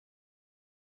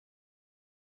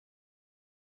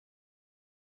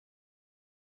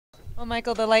Well,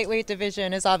 Michael, the lightweight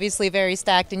division is obviously very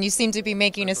stacked, and you seem to be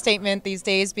making a statement these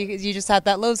days because you just had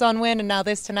that Lozon win and now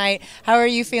this tonight. How are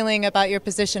you feeling about your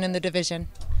position in the division?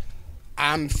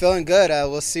 I'm feeling good.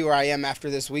 We'll see where I am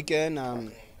after this weekend.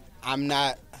 I'm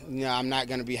not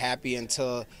going to be happy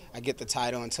until I get the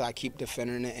title, until I keep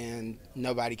defending it, and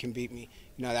nobody can beat me.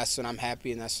 That's when I'm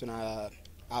happy, and that's when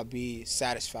I'll be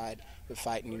satisfied with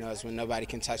fighting. Is when nobody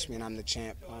can touch me and I'm the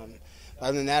champ.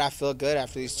 Other than that, I feel good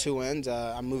after these 2 wins.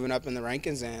 I'm moving up in the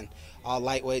rankings, and all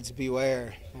lightweights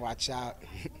beware. Watch out.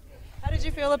 How did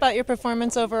you feel about your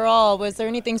performance overall? Was there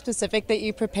anything specific that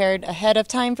you prepared ahead of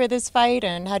time for this fight,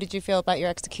 and how did you feel about your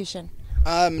execution?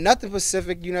 Nothing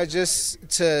specific, just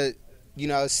to,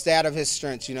 stay out of his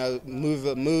strengths,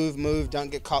 move, don't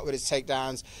get caught with his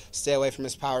takedowns, stay away from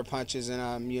his power punches,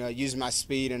 and, use my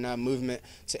speed and movement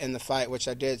to end the fight, which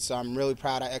I did. So I'm really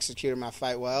proud I executed my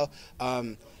fight well.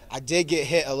 I did get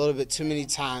hit a little bit too many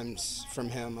times from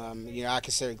him. I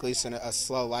consider Gleason a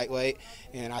slow lightweight,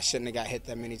 and I shouldn't have got hit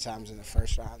that many times in the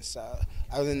first round. So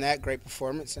other than that, great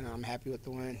performance, and I'm happy with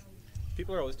the win.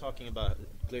 People are always talking about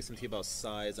Gleason about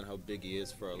size and how big he is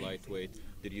for a lightweight.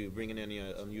 Did you bring in any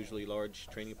unusually large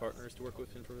training partners to work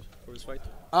with him for his fight?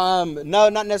 No,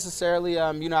 not necessarily.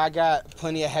 I got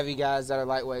plenty of heavy guys that are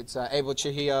lightweights. Abel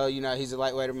Trujillo, he's a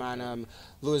lightweight of mine.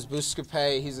 Luis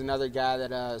Buscape, he's another guy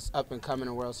that is up and coming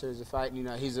in World Series of Fighting.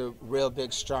 He's a real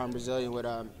big, strong Brazilian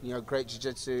with great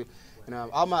jiu-jitsu. And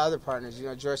all my other partners,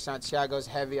 George Santiago's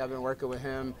heavy. I've been working with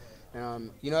him.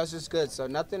 It's just good. So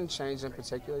nothing changed in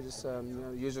particular, just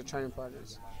usual training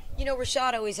partners.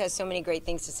 Rashad always has so many great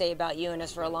things to say about you, and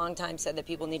has for a long time said that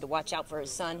people need to watch out for his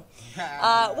son.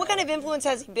 What kind of influence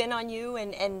has he been on you,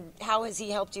 and how has he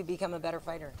helped you become a better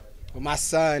fighter? Well, my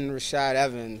son, Rashad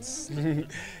Evans,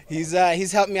 he's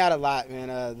helped me out a lot, man.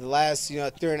 The last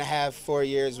 3.5, 4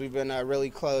 years, we've been really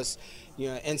close,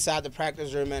 inside the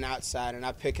practice room and outside, and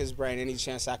I pick his brain any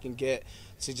chance I can get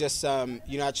to just, I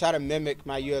try to mimic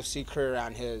my UFC career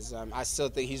around his. I still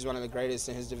think he's one of the greatest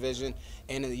in his division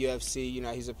and in the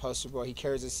UFC. He's a poster boy. He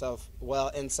carries himself well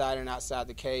inside and outside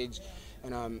the cage.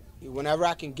 And whenever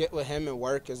I can get with him and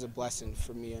work is a blessing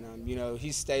for me. And,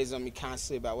 he stays on me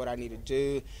constantly about what I need to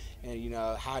do and,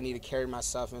 how I need to carry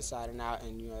myself inside and out.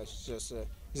 And, it's just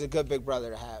he's a good big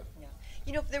brother to have.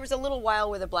 There was a little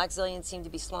while where the Blackzilians seemed to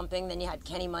be slumping. Then you had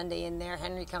Kenny Monday in there.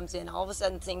 Henry comes in. All of a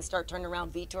sudden, things start turning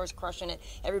around. Vitor's crushing it.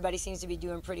 Everybody seems to be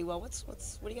doing pretty well. What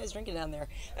are you guys drinking down there?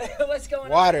 What's going on?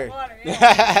 Water.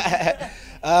 Yeah.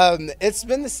 It's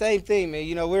been the same thing,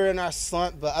 man. We're in our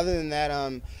slump, but other than that,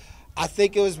 I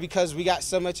think it was because we got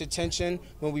so much attention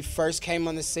when we first came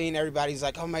on the scene. Everybody's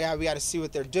like, oh, my God, we got to see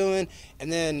what they're doing.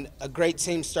 And then a great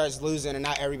team starts losing, and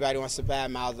not everybody wants to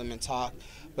badmouth them and talk.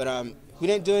 But we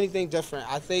didn't do anything different.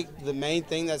 I think the main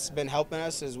thing that's been helping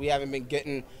us is we haven't been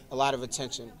getting a lot of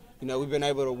attention. We've been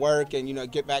able to work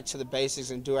and, get back to the basics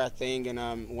and do our thing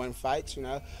and win fights,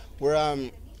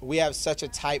 We have such a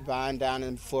tight bond down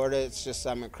in Florida. It's just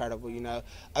incredible,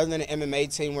 Other than the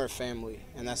MMA team, we're a family,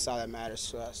 and that's all that matters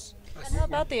to us. And how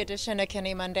about the addition of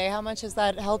Kenny Monday? How much has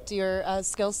that helped your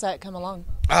skill set come along?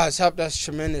 It's helped us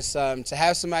tremendous. To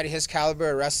have somebody his caliber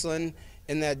of wrestling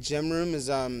in that gym room is,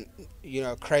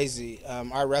 crazy.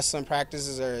 Our wrestling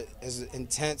practices are as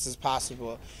intense as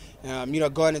possible.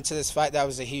 Going into this fight, that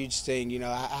was a huge thing.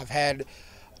 I've had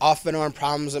off and on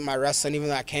problems with my wrestling. Even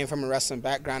though I came from a wrestling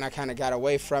background, I kind of got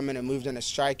away from it and moved into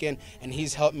striking. And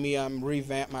he's helped me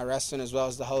revamp my wrestling as well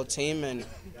as the whole team. And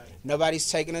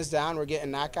nobody's taking us down. We're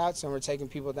getting knockouts and we're taking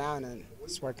people down, and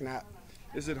it's working out.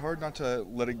 Is it hard not to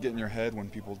let it get in your head when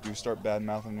people do start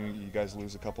bad-mouthing you? You guys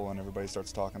lose a couple and everybody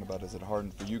starts talking about it. Is it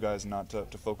hard for you guys not to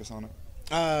focus on it?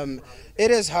 It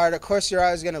is hard. Of course, you're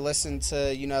always going to listen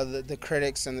to, the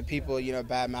critics and the people,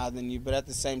 bad-mouthing you. But at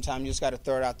the same time, you just got to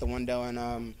throw it out the window.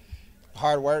 And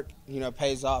hard work,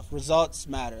 pays off. Results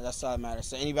matter. That's all that matters.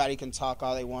 So anybody can talk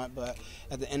all they want. But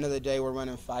at the end of the day, we're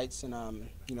winning fights and,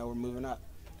 we're moving up.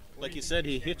 Like you said,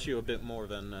 he hit you a bit more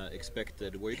than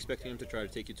expected. Were you expecting him to try to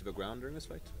take you to the ground during this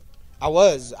fight? I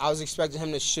was expecting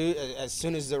him to shoot as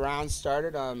soon as the round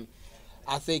started.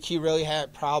 I think he really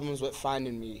had problems with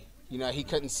finding me. He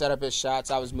couldn't set up his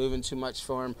shots. I was moving too much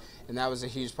for him, and that was a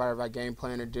huge part of our game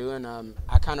plan to do. And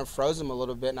I kind of froze him a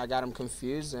little bit, and I got him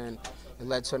confused, and it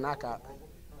led to a knockout.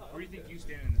 Where do you think you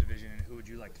stand in the division, and who would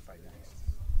you like to fight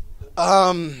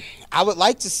next? I would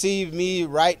like to see me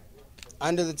right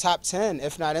under the top 10,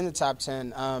 if not in the top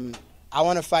 10. I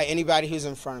want to fight anybody who's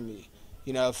in front of me.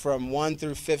 From 1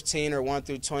 through 15 or 1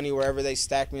 through 20, wherever they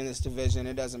stack me in this division,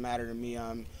 it doesn't matter to me.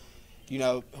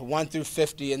 1 through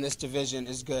 50 in this division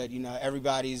is good.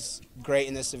 Everybody's great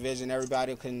in this division.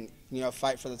 Everybody can,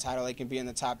 fight for the title. They can be in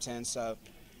the top 10. So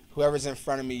whoever's in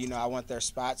front of me, you know, I want their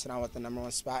spots and I want the number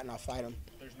 1 spot, and I'll fight them.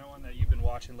 There's no one that you've been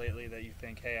watching lately that you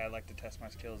think, hey, I'd like to test my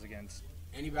skills against?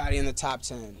 Anybody in the top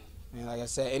 10. I mean, like I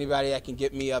said, anybody that can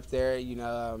get me up there, you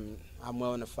know, I'm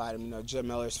willing to fight him. You know, Jim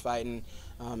Miller's fighting,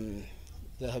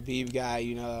 the Habib guy,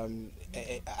 you know,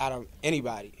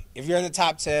 anybody. If you're in the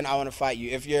top 10, I want to fight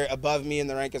you. If you're above me in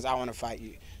the rankings, I want to fight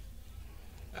you.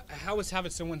 How is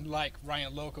having someone like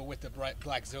Ryan Loco with the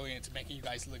Black Zillions making you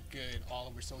guys look good all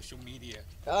over social media?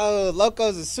 Oh,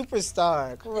 Loco's a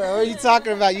superstar. Come on, what are you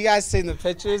talking about? You guys seen the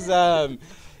pictures?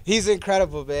 He's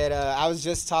incredible, man. I was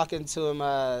just talking to him,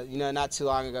 you know, not too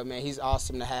long ago, man. He's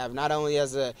awesome to have, not only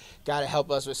as a guy to help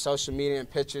us with social media and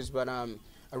pictures, but a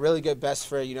really good best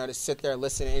friend, you know, to sit there and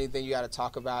listen to anything you got to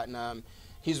talk about. And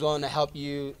he's willing to help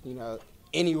you, you know,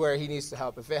 anywhere he needs to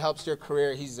help. If it helps your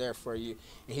career, he's there for you.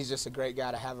 And he's just a great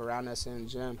guy to have around us in the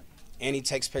gym. And he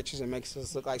takes pictures and makes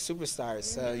us look like superstars.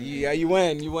 So, you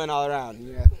win all around.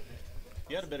 Yeah.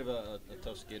 You had a bit of a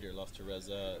tough skid here, lost to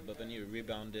Reza, but then you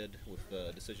rebounded with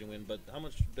a decision win. But how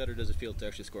much better does it feel to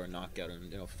actually score a knockout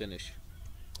and, you know, finish?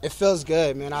 It feels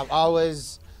good, man. I've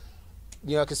always,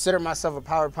 you know, considered myself a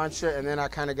power puncher, and then I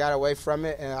kind of got away from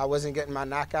it, and I wasn't getting my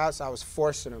knockouts. I was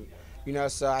forcing them. You know,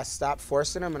 so I stopped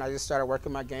forcing them, and I just started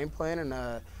working my game plan,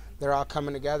 and they're all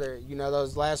coming together. You know,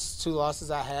 those last 2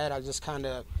 losses I had, I just kind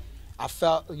of, I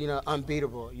felt, you know,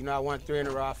 unbeatable. You know, I won 3 in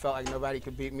a row. I felt like nobody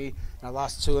could beat me, and I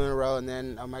lost 2 in a row, and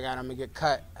then, oh, my God, I'm going to get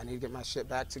cut. I need to get my shit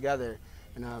back together.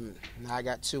 And now I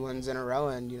got 2 wins in a row,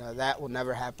 and, you know, that will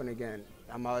never happen again.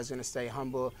 I'm always going to stay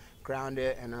humble,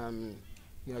 grounded, and,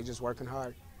 you know, just working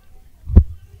hard.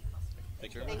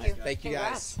 Thank you very much. Thank you. Thank you,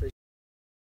 guys. Appreciate it.